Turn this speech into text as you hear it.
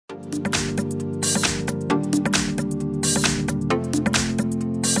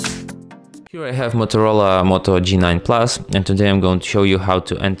Here I have Motorola Moto G9 Plus, and today I'm going to show you how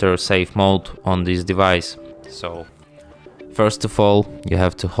to enter safe mode on this device. So first of all, you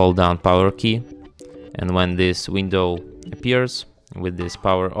have to hold down power key, and when this window appears with this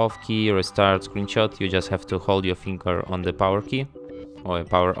power off key, restart, screenshot, you just have to hold your finger on the power key or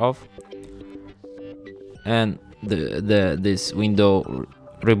power off, and this window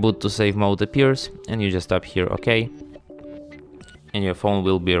reboot to safe mode appears, and you just tap here OK, and your phone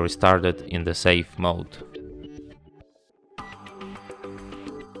will be restarted in the safe mode.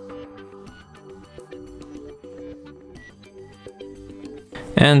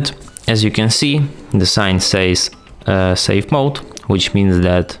 And as you can see, the sign says safe mode, which means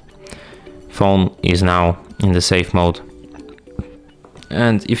that phone is now in the safe mode.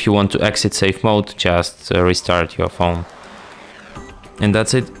 And if you want to exit safe mode, just restart your phone. And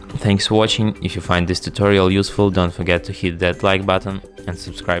that's it. Thanks for watching. If you find this tutorial useful, don't forget to hit that like button and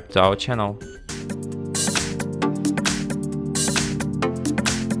subscribe to our channel.